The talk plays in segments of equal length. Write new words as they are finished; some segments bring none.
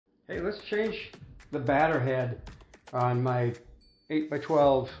Hey, let's change the batter head on my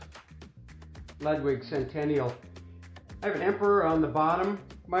 8x12 Ludwig Centennial. I have an Emperor on the bottom.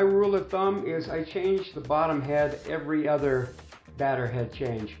 My rule of thumb is I change the bottom head every other batter head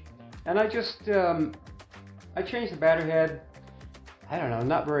change. And I just, I change the batter head, I don't know,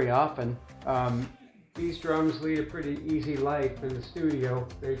 not very often. These drums lead a pretty easy life in the studio.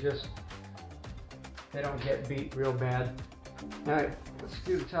 They don't get beat real bad. All right, let's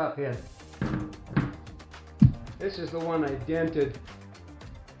do the top head. This is the one I dented.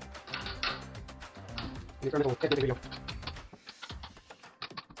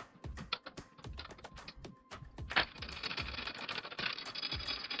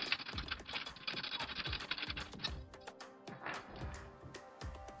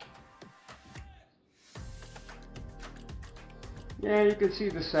 Yeah, you can see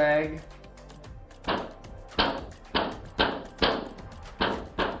the sag.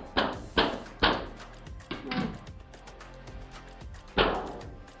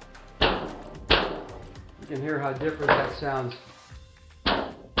 You can hear how different that sounds.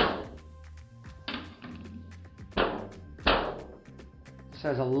 This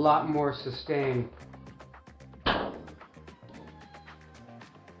has a lot more sustain.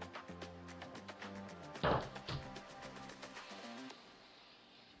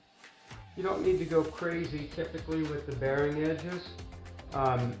 You don't need to go crazy typically with the bearing edges.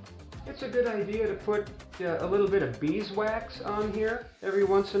 It's a good idea to put a little bit of beeswax on here every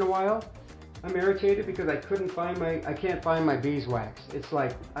once in a while. I'm irritated because I can't find my beeswax. It's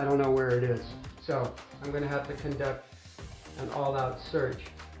like, I don't know where it is. So I'm gonna have to conduct an all-out search.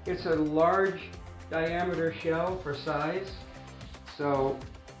 It's a large diameter shell for size. So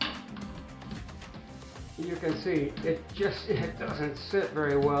you can see it doesn't sit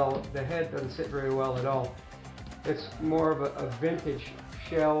very well. The head doesn't sit very well at all. It's more of a vintage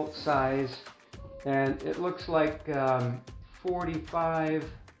shell size, and it looks like 45,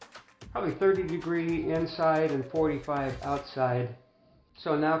 probably 30-degree inside and 45 outside.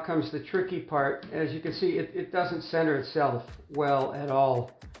 So now comes the tricky part. As you can see, it doesn't center itself well at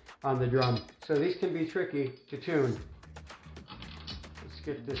all on the drum. So these can be tricky to tune. Let's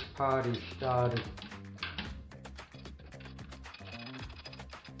get this party started.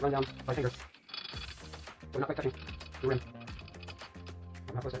 Run down my finger. We're not quite touching the rim.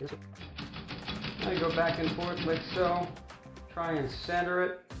 How close that is. I go back and forth like so. Try and center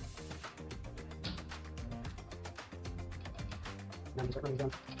it. Now you start running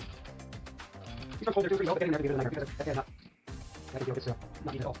down. These drums hold their tune pretty well, but getting there to get it in there because that head not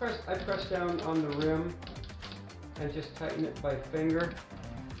even at all. First, I press down on the rim and just tighten it by finger.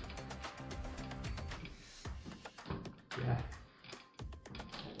 Yeah.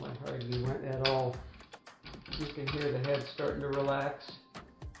 Hardly went at all. You can hear the head starting to relax.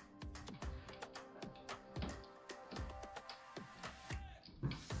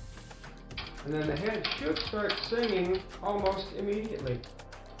 And then the head should start singing almost immediately.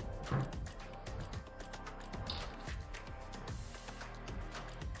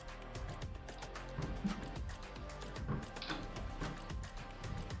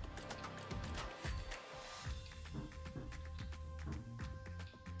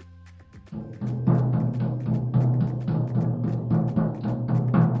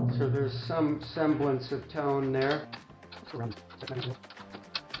 So there's some semblance of tone there. And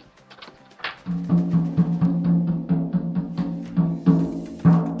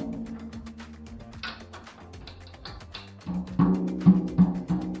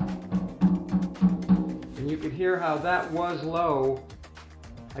you can hear how that was low.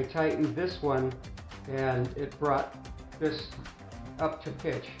 I tightened this one and it brought this up to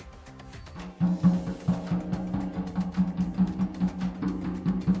pitch.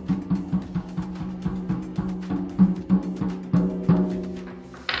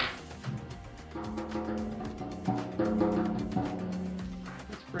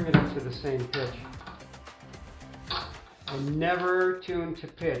 Bring it up to the same pitch. I never tune to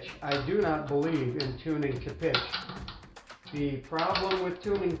pitch. I do not believe in tuning to pitch. The problem with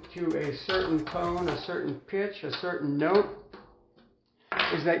tuning to a certain tone, a certain pitch, a certain note,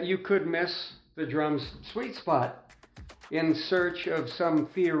 is that you could miss the drum's sweet spot in search of some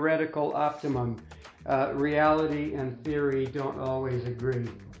theoretical optimum. Reality and theory don't always agree.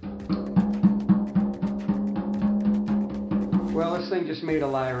 Well, this thing just made a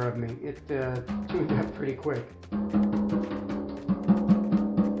liar of me. It tuned up pretty quick.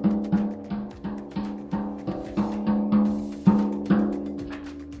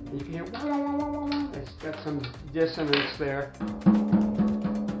 You can hear wah, wah, wah, wah, wah. It's got some dissonance there.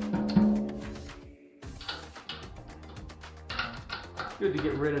 Good to to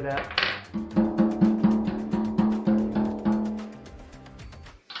get rid of that.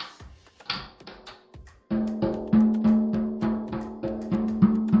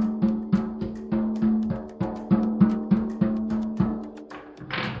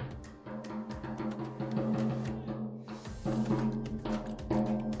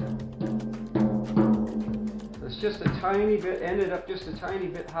 Just a tiny bit, ended up just a tiny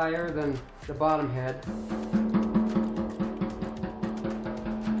bit higher than the bottom head.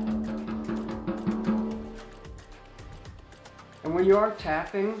 And when you are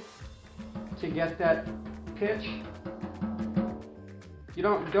tapping to get that pitch, you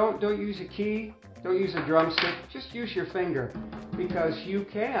don't use a key, don't use a drumstick, just use your finger, because you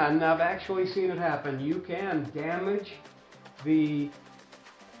can, I've actually seen it happen, you can damage the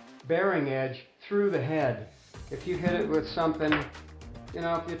bearing edge through the head. If you hit it with something, you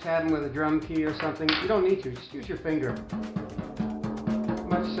know, if you're tapping with a drum key or something, you don't need to, just use your finger.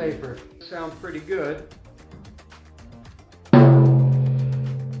 Much safer. Sound pretty good.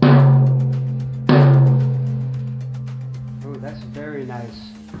 Oh, that's very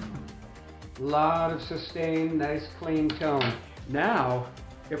nice. Lot of sustain, nice clean tone. Now,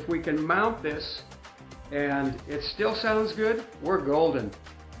 if we can mount this and it still sounds good, we're golden.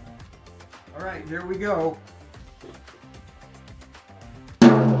 All right, here we go.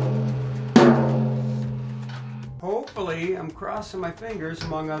 Hopefully, I'm crossing my fingers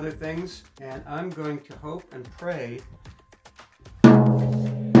among other things, and I'm going to hope and pray.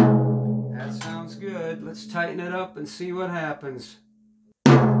 That sounds good. Let's tighten it up and see what happens.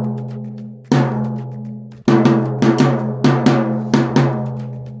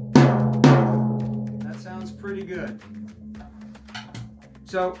 That sounds pretty good.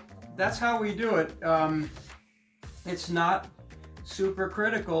 So that's how we do it. It's not super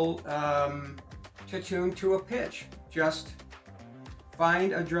critical to tune to a pitch. Just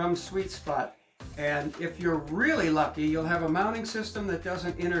find a drum sweet spot. And if you're really lucky, you'll have a mounting system that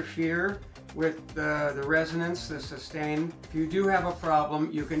doesn't interfere with the resonance, the sustain. If you do have a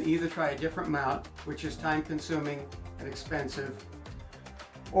problem, you can either try a different mount, which is time consuming and expensive,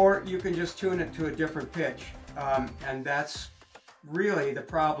 or you can just tune it to a different pitch. And that's really the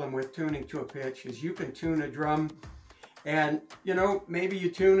problem with tuning to a pitch, is you can tune a drum and, you know, maybe you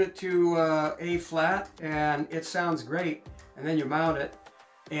tune it to A flat and it sounds great, and then you mount it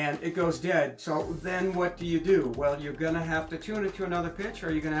and it goes dead. So then what do you do? Well, you're gonna have to tune it to another pitch,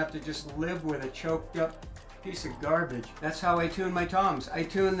 or you're gonna have to just live with a choked up piece of garbage. That's how I tune my toms. I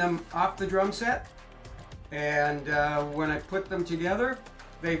tune them off the drum set, and when I put them together,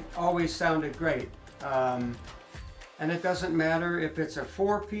 they've always sounded great. And it doesn't matter if it's a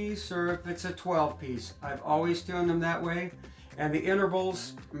 4-piece or if it's a 12-piece. I've always tuned them that way, and the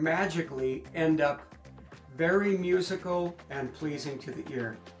intervals magically end up very musical and pleasing to the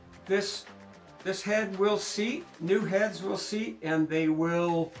ear. This head will seat, new heads will seat, and they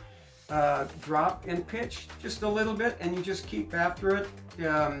will drop in pitch just a little bit, and you just keep after it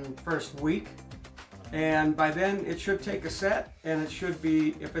first week. And by then it should take a set, and it should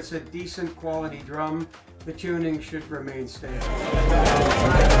be, if it's a decent quality drum, the tuning should remain stable.